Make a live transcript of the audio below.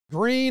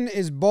Green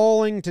is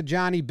bowling to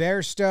Jonny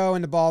Bairstow,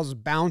 and the ball's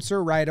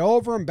bouncer right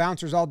over him.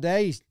 Bouncers all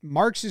day. He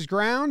marks his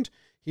ground.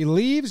 He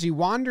leaves. He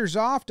wanders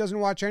off, doesn't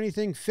watch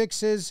anything,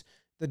 fixes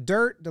the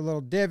dirt, the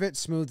little divot,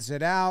 smooths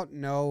it out.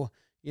 No,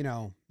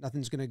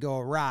 nothing's going to go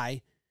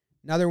awry.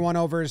 Another one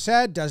over his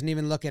head, doesn't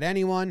even look at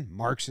anyone,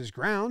 marks his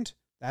ground.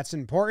 That's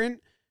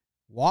important.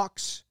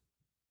 Walks,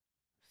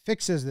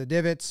 fixes the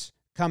divots,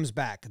 comes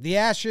back. The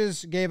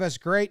Ashes gave us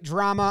great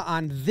drama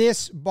on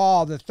this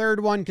ball, the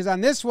third one, because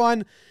on this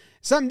one,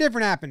 something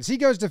different happens. He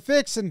goes to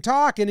fix and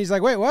talk, and he's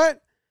like, wait,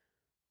 what?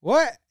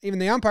 What? Even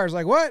the umpire's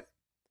like, what?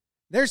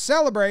 They're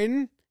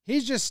celebrating.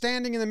 He's just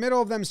standing in the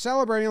middle of them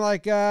celebrating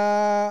like, what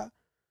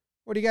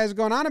are you guys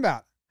going on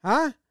about?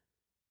 Huh?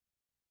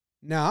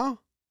 No,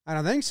 I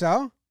don't think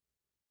so.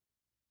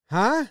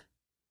 Huh?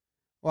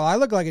 Well, I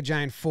look like a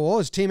giant fool.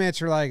 His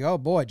teammates are like, oh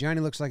boy, Johnny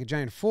looks like a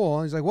giant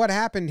fool. He's like, what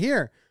happened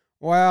here?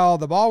 Well,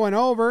 the ball went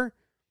over.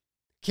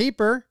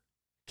 Keeper,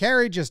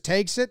 Carey just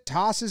takes it,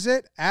 tosses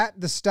it at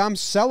the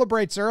stumps,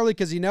 celebrates early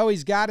because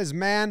he's got his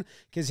man,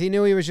 because he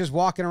knew he was just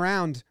walking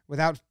around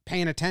without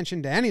paying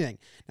attention to anything.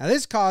 Now,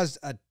 this caused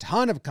a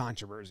ton of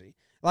controversy,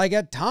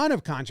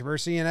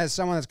 and as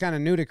someone that's kind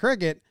of new to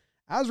cricket,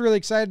 I was really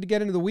excited to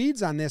get into the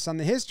weeds on this, on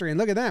the history, and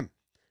look at them.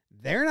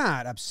 They're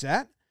not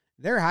upset.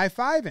 They're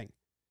high-fiving.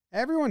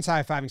 Everyone's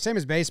high-fiving, same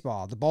as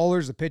baseball. The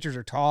bowlers, the pitchers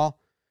are tall,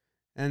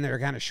 and they're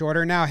kind of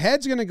shorter. Now,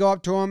 Head's going to go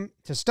up to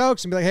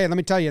Stokes, and be like, hey, let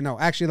me tell you, no,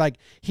 actually,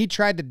 he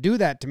tried to do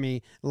that to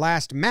me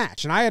last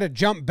match, and I had to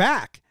jump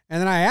back.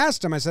 And then I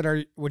asked him, I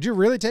said, would you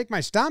really take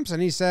my stumps?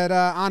 And he said,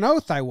 on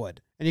oath, I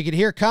would. And you could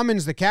hear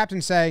Cummins, the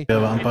captain, say,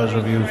 umpire's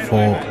review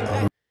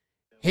for...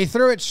 He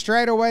threw it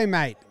straight away,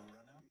 mate.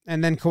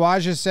 And then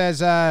Khawaja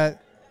says,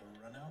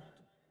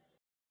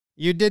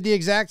 you did the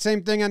exact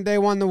same thing on day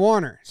one to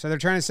Warner. So they're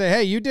trying to say,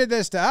 hey, you did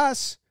this to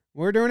us.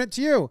 We're doing it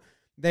to you.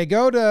 They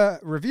go to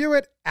review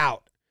it,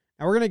 out.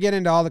 Now we're going to get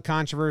into all the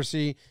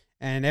controversy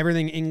and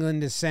everything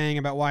England is saying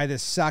about why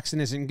this sucks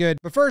and isn't good.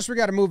 But first, we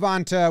got to move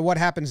on to what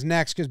happens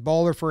next, because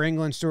bowler for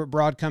England, Stuart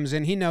Broad, comes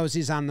in. He knows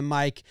he's on the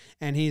mic,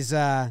 and he's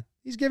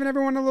giving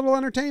everyone a little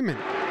entertainment.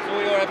 That's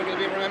all you're ever going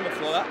to be remembered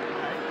for, that?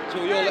 That's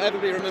all you'll ever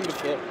be remembered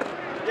for.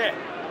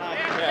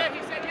 Yeah.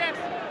 He said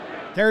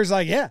yes. Terry's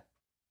like, yeah,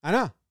 I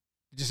know.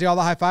 Did you see all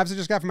the high fives I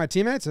just got from my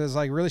teammates? It was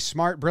like really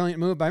smart, brilliant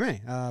move by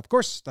me. Of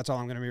course, that's all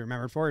I'm going to be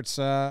remembered for. It's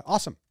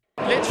awesome.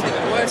 Literally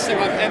the worst thing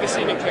I've ever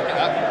seen in cricket,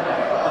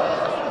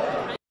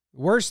 that.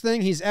 Worst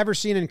thing he's ever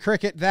seen in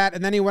cricket, that.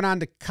 And then he went on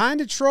to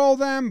kind of troll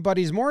them, but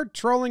he's more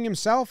trolling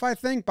himself, I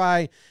think,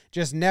 by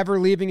just never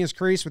leaving his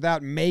crease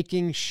without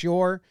making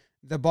sure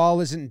the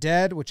ball isn't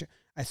dead, which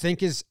I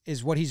think is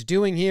what he's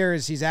doing here,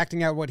 is he's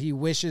acting out what he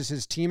wishes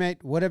his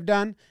teammate would have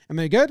done. Am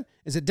I good?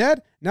 Is it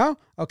dead? No?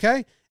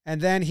 Okay. And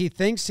then he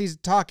thinks he's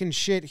talking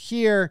shit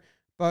here,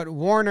 but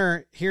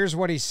Warner hears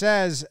what he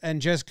says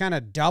and just kind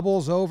of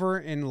doubles over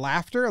in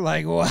laughter.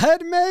 Like,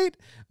 what, mate?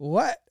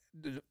 What?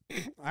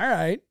 All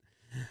right.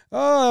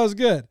 Oh, that was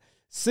good.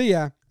 See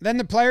ya. Then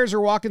the players are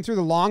walking through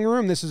the long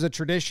room. This is a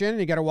tradition.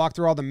 You got to walk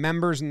through all the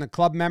members and the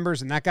club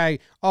members. And that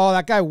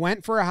guy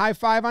went for a high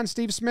five on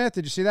Steve Smith.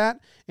 Did you see that?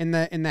 In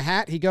the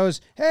hat, he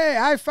goes, hey,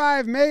 high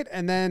five, mate.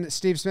 And then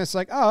Steve Smith's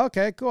like, oh,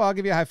 okay, cool. I'll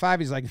give you a high five.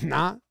 He's like,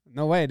 nah,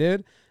 no way,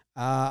 dude.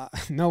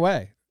 No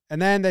way.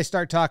 And then they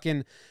start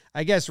talking,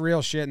 I guess,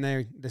 real shit. And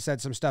they said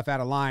some stuff out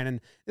of line. And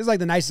this is like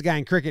the nicest guy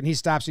in cricket. And he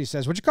stops. He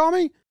says, what'd you call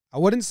me? I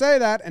wouldn't say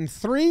that. And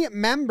 3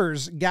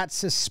 members got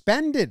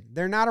suspended.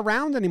 They're not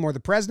around anymore. The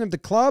president of the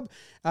club,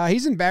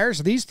 he's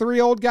embarrassed. These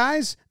 3 old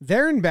guys,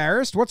 they're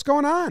embarrassed. What's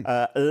going on?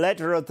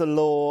 Letter of the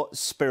law,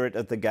 spirit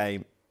of the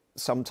game.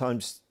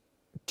 Sometimes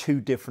 2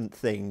 different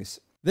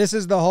things. This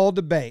is the whole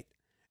debate.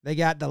 They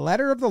got the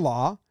letter of the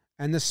law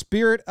and the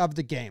spirit of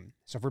the game.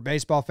 So for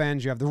baseball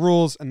fans, you have the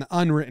rules and the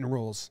unwritten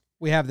rules.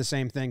 We have the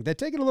same thing. They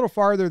take it a little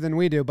farther than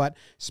we do, but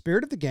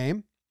spirit of the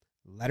game,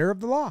 letter of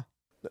the law.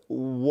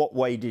 What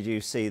way did you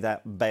see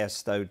that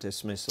Bairstow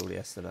dismissal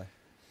yesterday?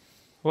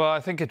 Well, I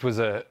think it was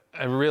a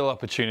real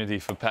opportunity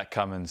for Pat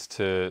Cummins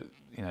to,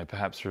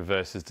 perhaps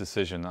reverse his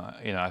decision.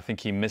 I think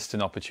he missed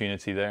an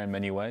opportunity there in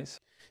many ways.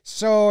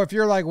 So if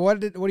you're like,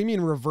 what do you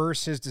mean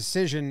reverse his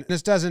decision?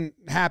 This doesn't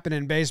happen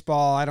in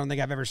baseball. I don't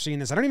think I've ever seen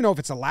this. I don't even know if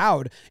it's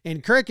allowed.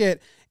 In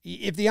cricket,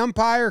 if the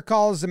umpire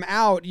calls him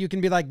out, you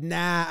can be like,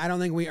 nah, I don't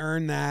think we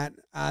earned that.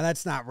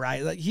 That's not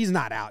right. Like, he's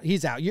not out.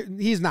 He's out.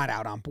 He's not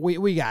out, ump.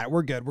 We got it.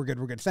 We're good. We're good.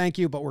 We're good. Thank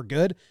you, but we're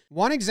good.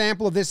 One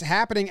example of this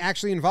happening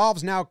actually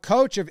involves now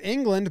coach of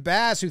England,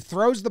 Bass, who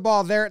throws the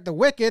ball there at the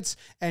wickets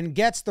and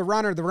gets the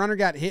runner. The runner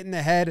got hit in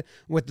the head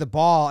with the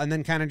ball and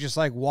then kind of just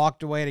like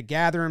walked away to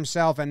gather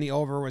himself, and the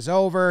over was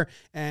over,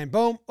 and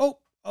boom.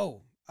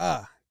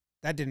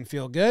 That didn't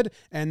feel good.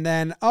 And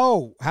then,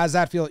 how's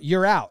that feel?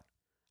 You're out.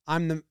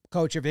 I'm the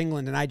coach of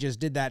England, and I just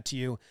did that to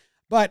you.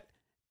 But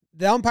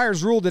the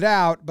umpires ruled it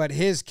out, but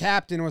his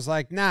captain was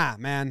like, nah,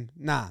 man,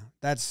 nah,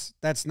 that's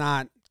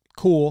not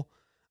cool.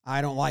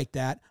 I don't like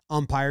that.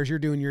 Umpires, you're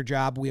doing your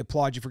job. We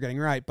applaud you for getting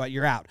right, but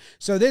you're out.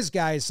 So this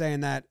guy is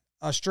saying that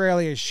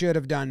Australia should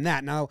have done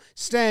that. Now,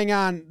 staying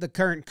on the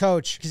current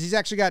coach, because he's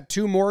actually got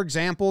 2 more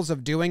examples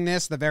of doing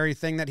this, the very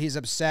thing that he's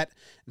upset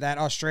that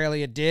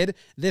Australia did.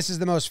 This is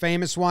the most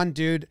famous one.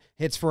 Dude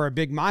hits for a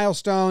big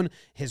milestone.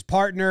 His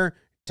partner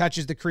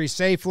touches the crease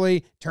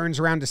safely, turns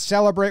around to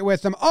celebrate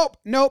with him. Oh,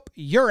 nope,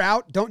 you're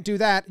out. Don't do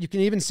that. You can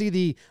even see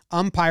the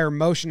umpire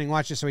motioning.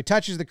 Watch this. So he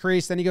touches the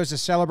crease, then he goes to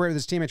celebrate with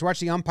his teammates. Watch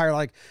the umpire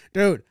like,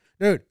 dude,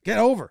 get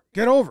over.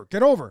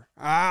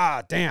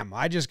 Ah, damn,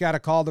 I just got to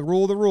call the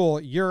rule.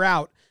 You're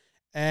out.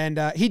 And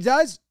he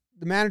does,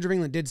 the manager of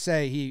England did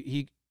say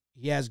he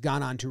has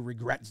gone on to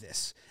regret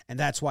this. And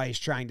that's why he's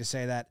trying to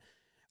say that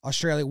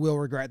Australia will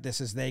regret this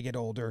as they get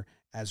older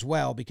as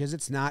well, because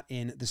it's not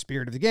in the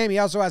spirit of the game. He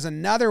also has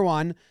another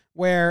one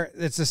where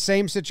it's the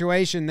same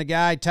situation. The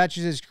guy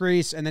touches his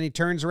crease and then he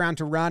turns around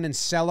to run and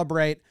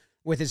celebrate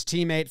with his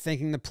teammate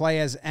thinking the play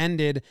has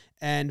ended,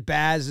 and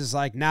Baz is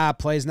like, nah,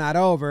 play's not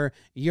over,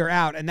 you're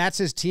out. And that's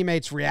his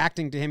teammates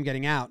reacting to him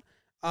getting out.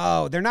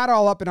 Oh, they're not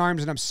all up in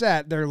arms and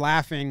upset. They're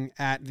laughing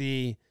at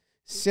the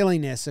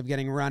silliness of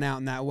getting run out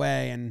in that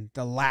way and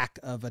the lack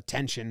of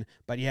attention.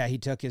 But yeah, he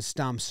took his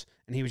stumps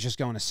and he was just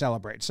going to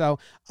celebrate. So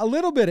a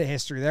little bit of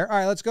history there. All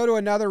right, let's go to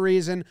another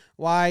reason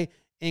why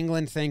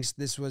England thinks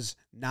this was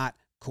not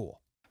cool.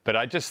 But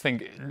I just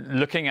think,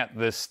 looking at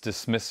this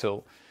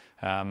dismissal,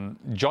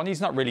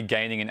 Jonny's not really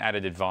gaining an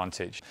added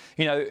advantage.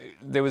 You know,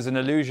 there was an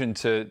allusion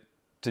to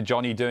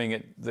Jonny doing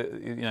it,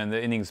 in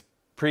the innings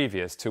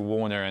previous to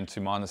Warner and to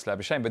Marnus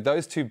Labuschagne, but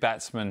those 2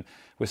 batsmen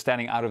were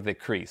standing out of their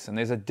crease, and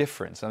there's a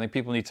difference. I think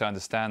people need to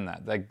understand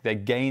that. They're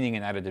gaining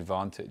an added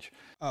advantage.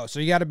 Oh, so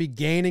you got to be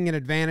gaining an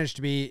advantage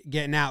to be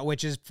getting out,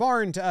 which is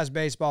foreign to us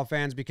baseball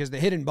fans because the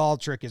hidden ball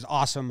trick is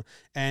awesome,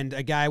 and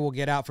a guy will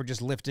get out for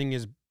just lifting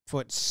his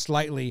foot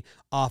slightly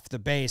off the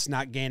base,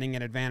 not gaining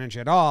an advantage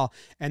at all.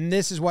 And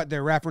this is what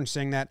they're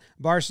referencing, that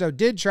Bairstow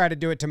did try to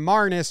do it to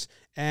Marnus,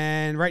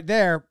 and right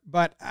there,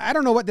 but I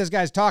don't know what this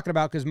guy's talking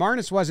about because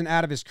Marnus wasn't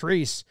out of his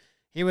crease.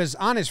 He was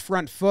on his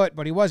front foot,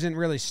 but he wasn't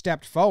really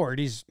stepped forward.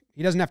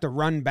 He doesn't have to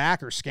run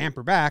back or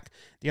scamper back.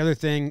 The other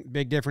thing,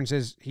 big difference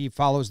is he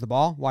follows the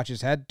ball, watch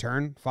his head,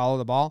 turn, follow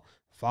the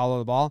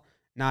ball,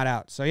 not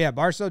out. So yeah,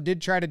 Bairstow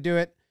did try to do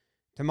it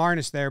to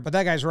Marnus there, but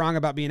that guy's wrong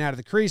about being out of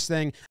the crease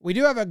thing. We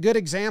do have a good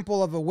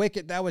example of a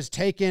wicket that was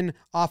taken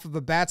off of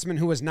a batsman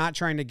who was not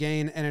trying to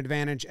gain an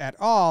advantage at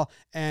all,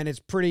 and it's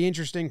pretty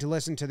interesting to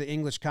listen to the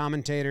English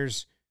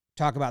commentators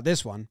talk about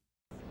this one.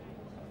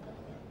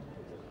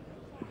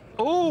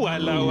 Oh,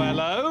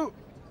 hello.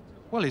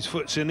 Well, his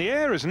foot's in the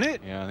air, isn't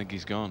it? Yeah, I think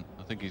he's gone.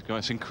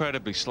 It's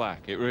incredibly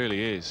slack. It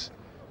really is.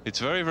 It's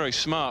very, very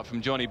smart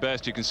from Jonny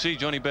Bairstow. You can see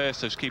Jonny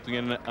Bairstow's keeping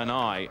an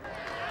eye.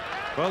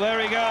 Well,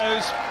 there he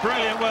goes.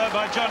 Brilliant work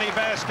by Jonny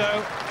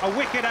Bairstow. A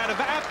wicket out of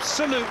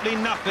absolutely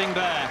nothing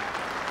there.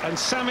 And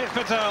Samit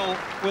Patel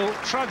will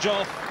trudge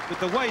off with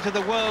the weight of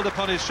the world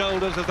upon his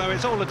shoulders as though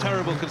it's all a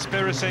terrible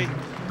conspiracy.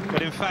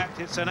 But in fact,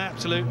 it's an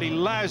absolutely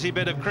lousy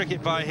bit of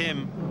cricket by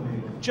him.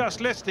 Just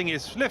lifting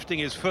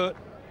his foot,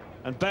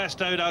 and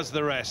Bairstow does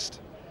the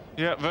rest.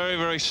 Yeah, very,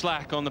 very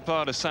slack on the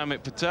part of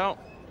Samit Patel.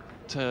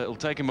 It'll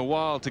take him a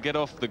while to get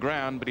off the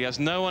ground, but he has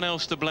no one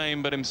else to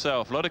blame but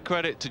himself. A lot of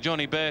credit to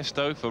Jonny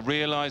Bairstow for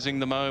realising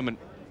the moment.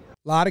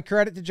 A lot of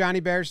credit to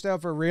Jonny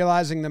Bairstow for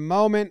realizing the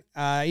moment.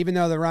 Even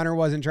though the runner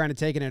wasn't trying to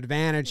take an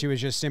advantage, he was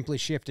just simply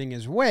shifting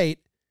his weight.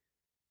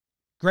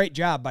 Great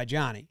job by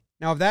Jonny.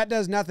 Now, if that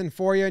does nothing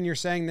for you and you're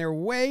saying they're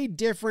way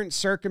different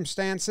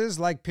circumstances,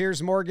 like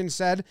Piers Morgan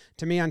said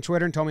to me on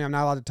Twitter and told me I'm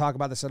not allowed to talk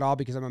about this at all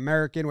because I'm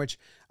American, which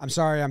I'm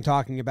sorry I'm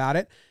talking about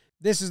it.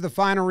 This is the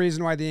final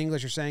reason why the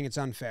English are saying it's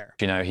unfair.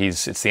 You know,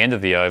 it's the end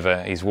of the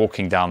over. He's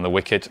walking down the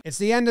wicket. It's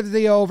the end of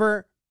the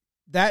over.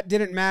 That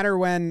didn't matter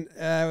when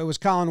it was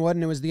Colin Wood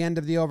and it was the end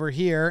of the over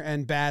here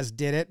and Baz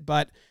did it.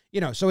 But,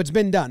 so it's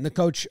been done. The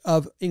coach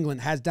of England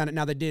has done it.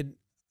 Now, they did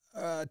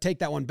take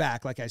that one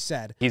back, like I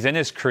said. He's in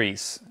his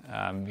crease.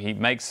 He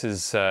makes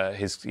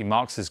he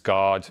marks his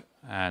guard.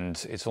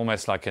 And it's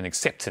almost like an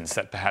acceptance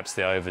that perhaps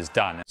the over's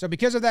done. So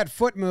because of that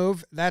foot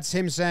move, that's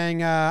him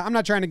saying, I'm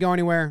not trying to go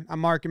anywhere. I'm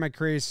marking my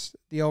crease.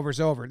 The over's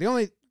over. The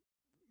only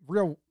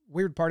real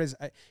weird part is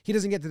he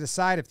doesn't get to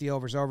decide if the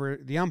over's over.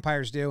 The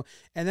umpires do.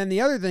 And then the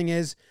other thing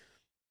is,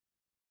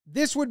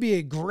 this would be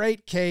a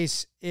great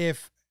case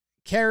if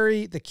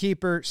Carey, the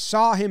keeper,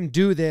 saw him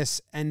do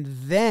this and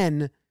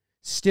then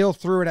still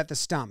threw it at the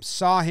stumps.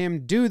 Saw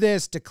him do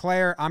this,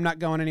 declare, I'm not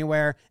going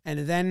anywhere,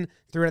 and then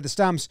threw it at the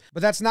stumps.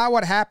 But that's not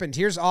what happened.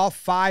 Here's all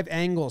 5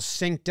 angles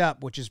synced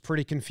up, which is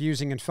pretty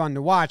confusing and fun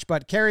to watch.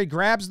 But Carey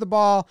grabs the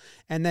ball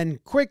and then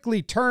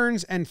quickly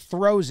turns and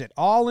throws it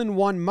all in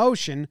one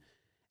motion.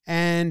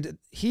 And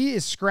he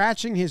is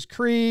scratching his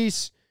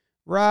crease.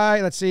 Right,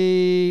 let's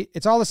see.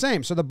 It's all the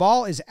same. So the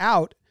ball is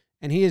out,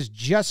 and he is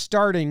just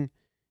starting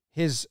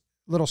his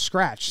little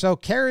scratch. So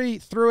Carey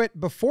threw it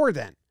before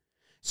then.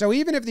 So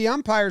even if the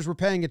umpires were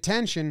paying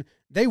attention,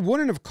 they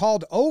wouldn't have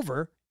called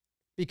over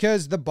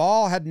because the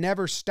ball had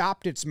never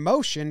stopped its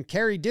motion.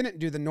 Carey didn't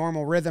do the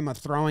normal rhythm of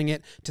throwing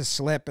it to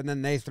slip and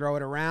then they throw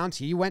it around.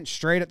 He went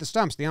straight at the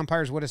stumps. The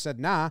umpires would have said,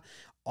 nah.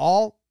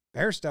 All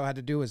Bairstow had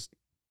to do was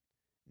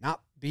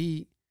not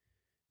be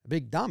a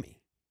big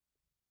dummy.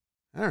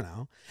 I don't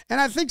know. And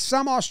I think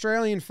some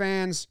Australian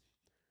fans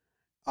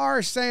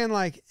are saying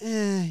like,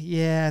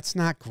 yeah, it's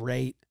not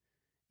great.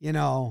 You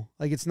know,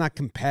 like it's not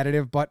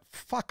competitive, but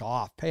fuck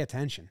off. Pay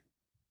attention.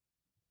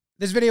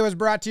 This video is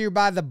brought to you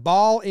by the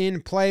Ball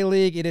in Play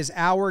League. It is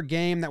our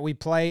game that we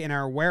play in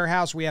our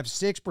warehouse. We have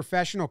 6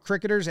 professional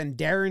cricketers and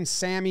Darren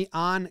Sammy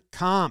on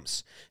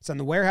comms. It's on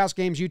the Warehouse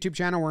Games YouTube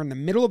channel. We're in the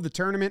middle of the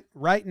tournament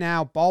right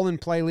now. Ball in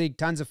Play League,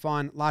 tons of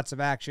fun, lots of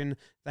action.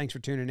 Thanks for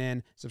tuning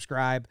in.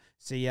 Subscribe.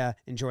 See ya.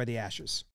 Enjoy the Ashes.